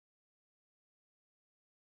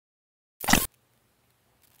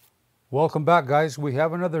Welcome back, guys. We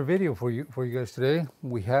have another video for you guys today.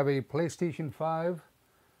 We have a PlayStation 5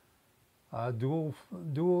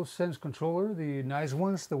 DualSense controller, the nice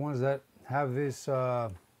ones, the ones that have this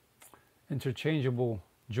interchangeable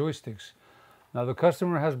joysticks. Now the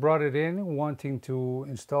customer has brought it in wanting to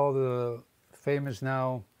install the famous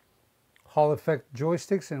now Hall effect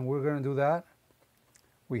joysticks, and we're going to do that.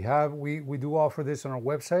 We do offer this on our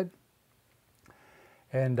website,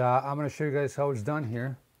 and I'm going to show you guys how it's done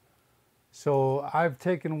here. So I've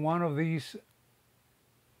taken one of these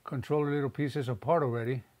controller little pieces apart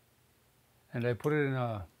already, and I put it in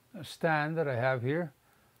a stand that I have here,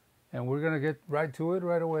 and we're gonna get right to it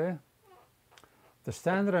right away. The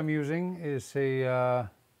stand that I'm using is a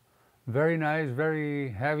very nice,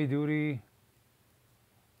 very heavy duty,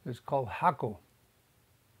 it's called Hako.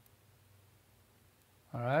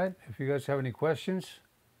 All right, if you guys have any questions,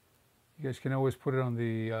 you guys can always put it on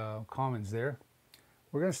the comments there.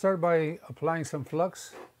 We're going to start by applying some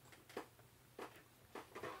flux.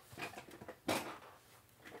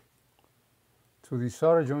 To these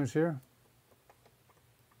solder joints here.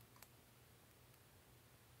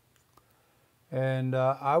 And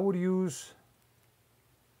I would use,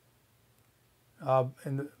 a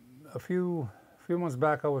few months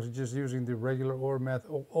back I was just using the regular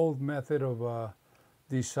old method of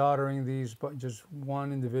desoldering these, but just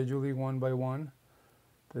one individually, one by one.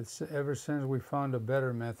 But ever since we found a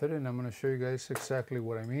better method, and I'm going to show you guys exactly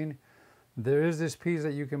what I mean. There is this piece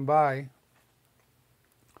that you can buy,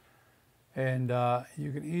 and you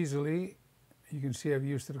can easily, you can see I've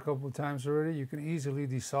used it a couple of times already, you can easily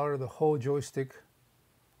desolder the whole joystick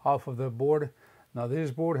off of the board. Now this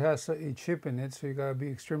board has a chip in it, so you got to be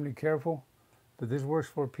extremely careful. But this works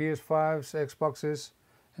for PS5s, Xboxes,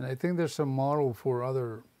 and I think there's some model for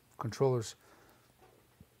other controllers.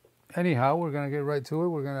 Anyhow, we're going to get right to it.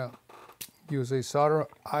 We're going to use a solder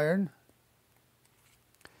iron.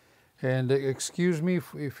 And excuse me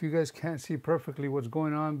if you guys can't see perfectly what's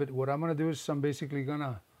going on, but what I'm going to do is I'm basically going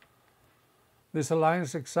to, this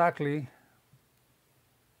aligns exactly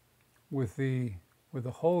with the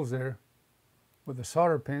holes there, with the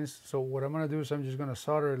solder pins. So what I'm going to do is I'm just going to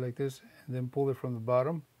solder it like this and then pull it from the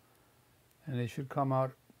bottom, and it should come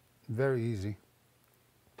out very easy.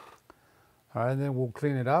 All right, and then we'll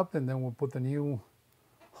clean it up, and then we'll put the new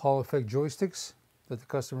Hall effect joysticks that the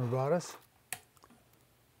customer brought us.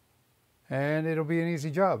 And it'll be an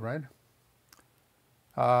easy job, right?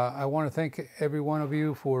 I want to thank every one of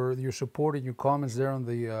you for your support and your comments there on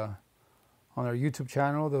our YouTube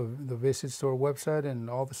channel, the visits to our website, and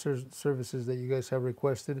all the services that you guys have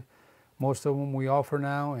requested. Most of them we offer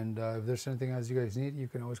now, and if there's anything else you guys need, you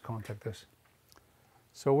can always contact us.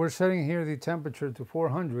 So we're setting here the temperature to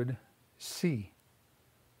 400 C.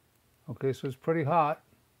 Okay, so it's pretty hot.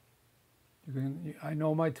 I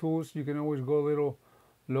know my tools, you can always go a little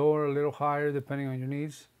lower, a little higher, depending on your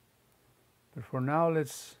needs. But for now, I'm going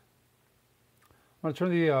to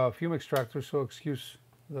turn the fume extractor, so excuse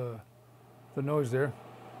the noise there.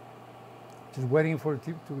 Just waiting for it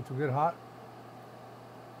to get hot.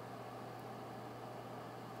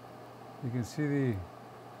 You can see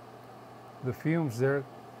the fumes there.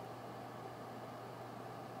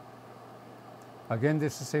 Again,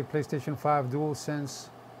 this is a PlayStation 5 DualSense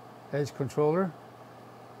Edge controller.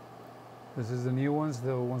 This is the new ones,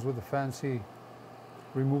 the ones with the fancy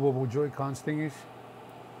removable Joy-Cons thingies.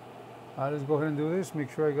 Let's go ahead and do this,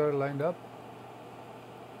 make sure I got it lined up.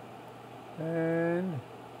 And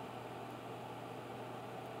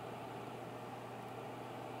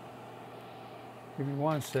give me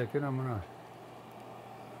 1 second, I'm gonna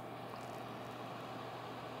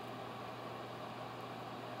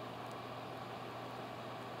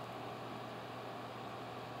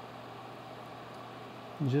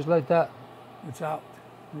just like that, it's out.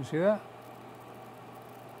 You see that?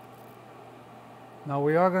 Now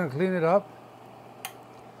we are going to clean it up.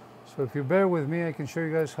 So if you bear with me, I can show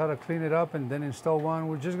you guys how to clean it up and then install one.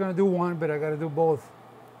 We're just going to do one, but I got to do both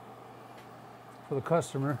for the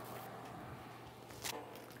customer.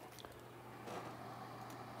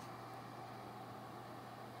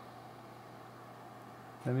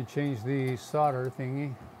 Let me change the solder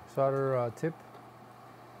thingy, solder tip.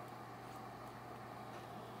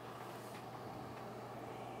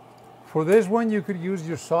 For this one, you could use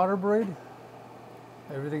your solder braid.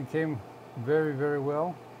 Everything came very, very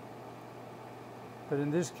well. But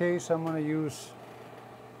in this case, I'm going to use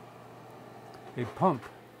a pump.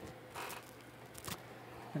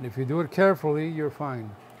 And if you do it carefully, you're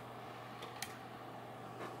fine.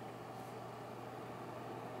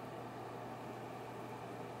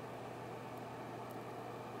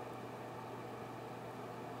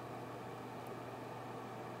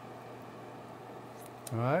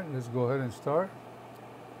 All right, let's go ahead and start.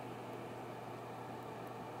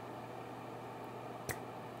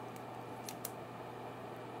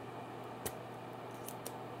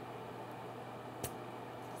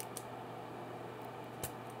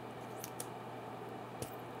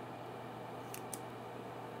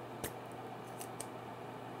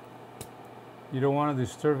 You don't want to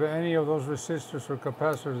disturb any of those resistors or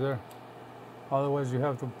capacitors there. Otherwise, you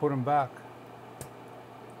have to put them back.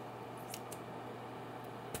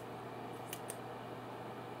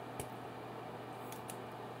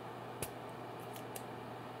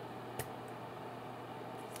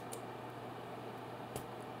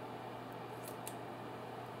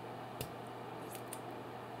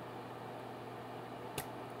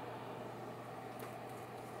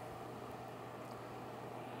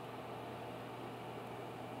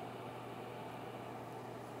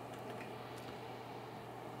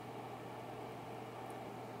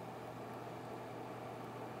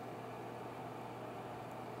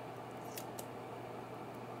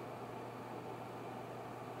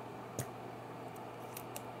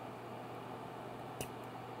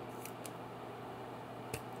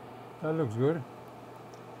 That looks good.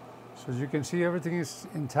 So as you can see, everything is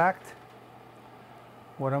intact.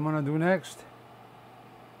 What I'm gonna do next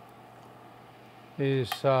is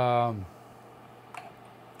clean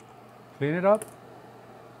it up.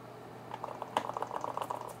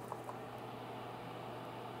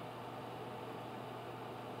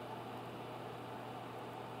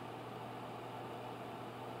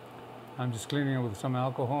 I'm just cleaning it with some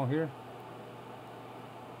alcohol here.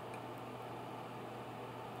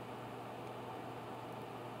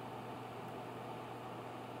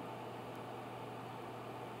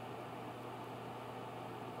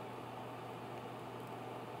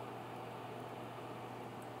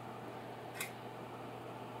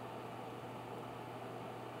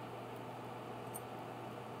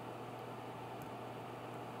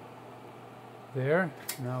 There.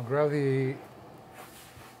 Now grab the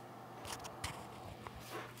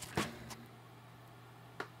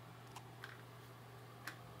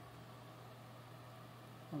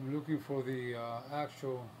I'm looking for the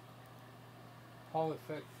actual Hall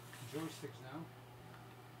effect joysticks now.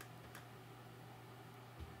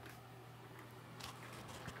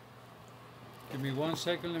 Give me 1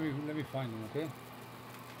 second. Let me find them. Okay.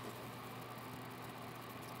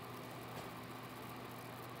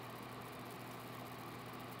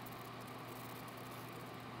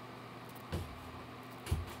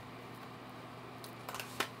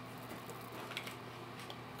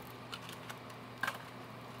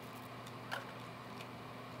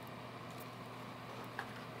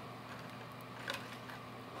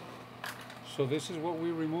 So this is what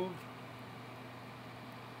we removed.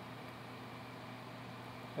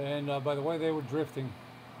 And by the way, they were drifting.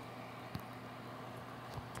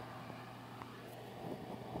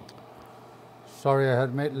 Sorry, I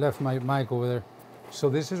had left my mic over there. So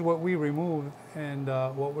this is what we removed, and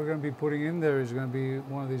what we're going to be putting in there is going to be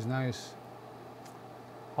one of these nice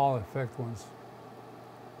Hall effect ones.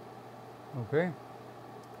 Okay.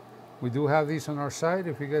 We do have these on our site.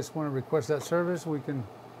 If you guys want to request that service, we can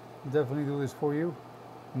definitely do this for you.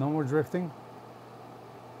 No more drifting.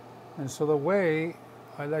 And so the way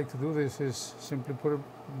I like to do this is simply put it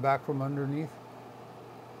back from underneath.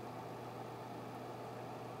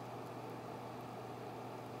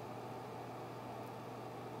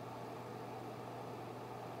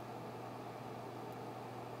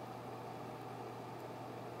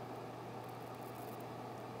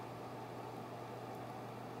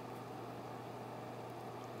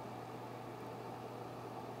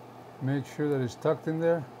 Make sure that it's tucked in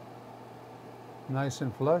there, nice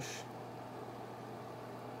and flush,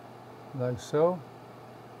 like so.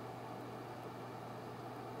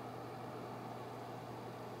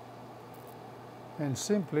 And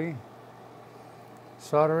simply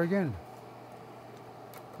solder again.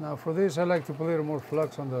 Now for this, I like to put a little more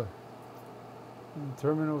flux on the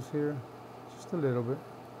terminals here, just a little bit.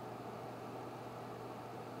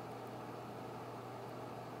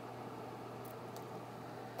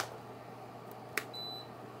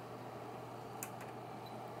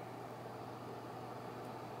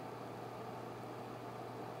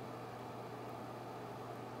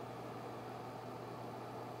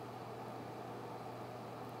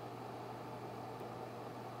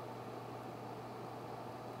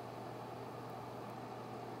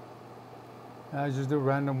 I just do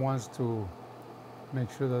random ones to make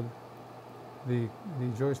sure that the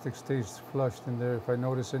joystick stays flushed in there. If I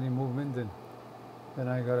notice any movement, then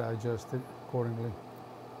I gotta adjust it accordingly.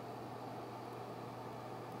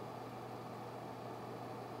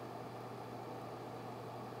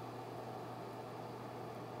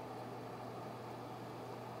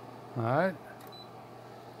 All right.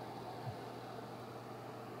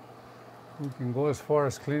 We can go as far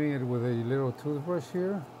as cleaning it with a little toothbrush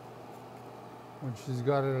here, which has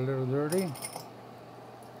got it a little dirty.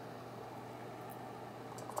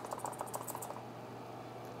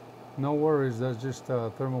 No worries, that's just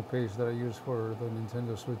thermal paste that I use for the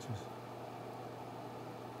Nintendo Switches.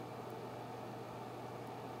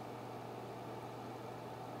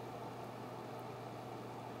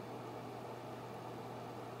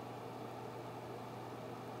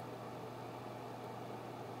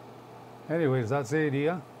 Anyways, that's the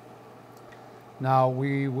idea. Now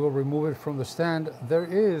we will remove it from the stand. There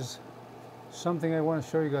is something I want to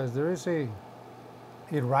show you guys. There is a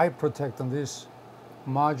write protect on these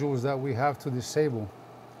modules that we have to disable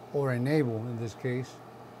or enable in this case.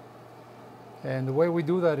 And the way we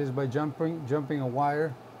do that is by jumping a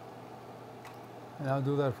wire. And I'll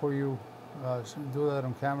do that for you. Do that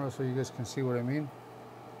on camera so you guys can see what I mean.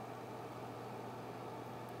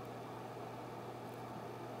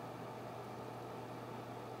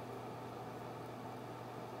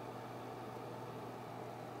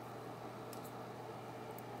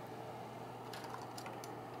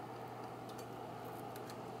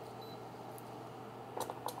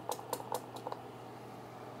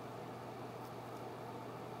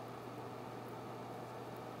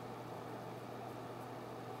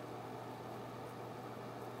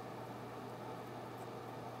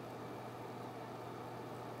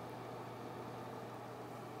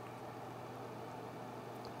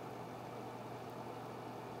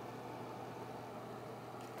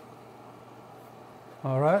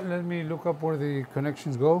 All right, let me look up where the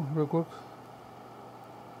connections go real quick.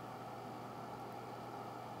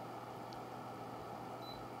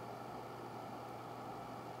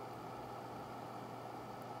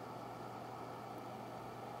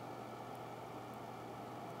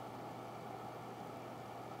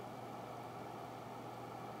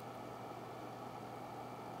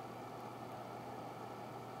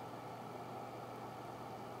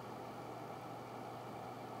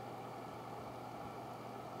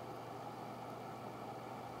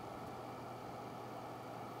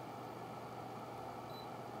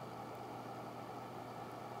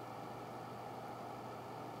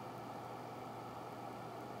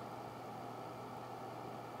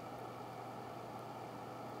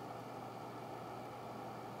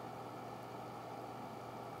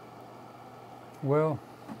 Well,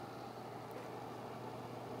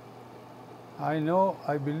 I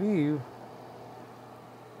believe,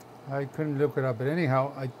 I couldn't look it up, but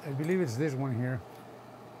anyhow, I believe it's this one here.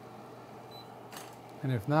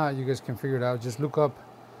 And if not, you guys can figure it out. Just look up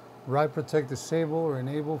Write Protect Disable or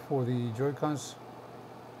Enable for the Joy-Cons,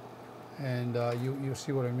 and you'll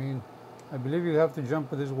see what I mean. I believe you have to jump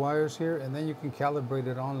with these wires here, and then you can calibrate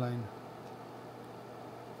it online.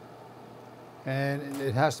 And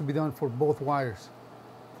it has to be done for both wires,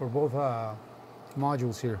 for both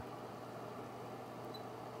modules here.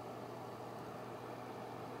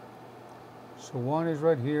 So one is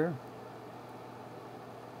right here.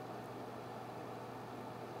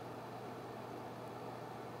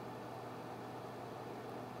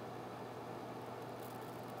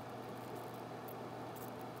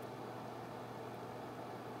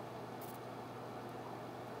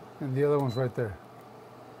 And the other one's right there.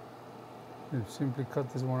 And simply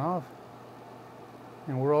cut this one off,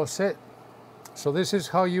 and we're all set. So this is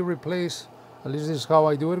how you replace, at least this is how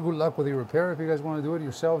I do it. Good luck with your repair. If you guys want to do it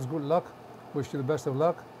yourselves, good luck. Wish you the best of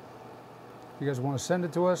luck. If you guys want to send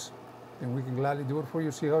it to us, then we can gladly do it for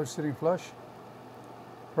you. See how it's sitting flush?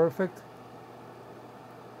 Perfect.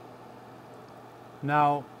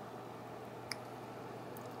 Now,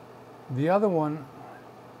 the other one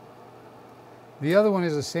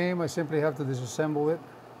is the same. I simply have to disassemble it.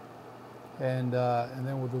 And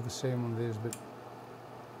then we'll do the same on this. But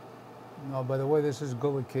no, by the way, this is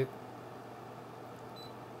Gullet Kit.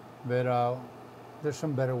 But there's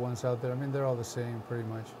some better ones out there. I mean, they're all the same pretty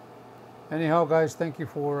much. Anyhow, guys, thank you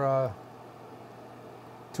for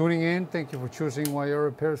tuning in. Thank you for choosing YR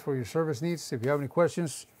Repairs for your service needs. If you have any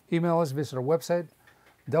questions, email us, visit our website,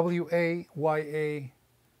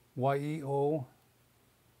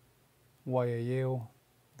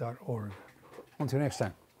 wayayeoyao.org. Until next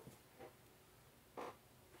time.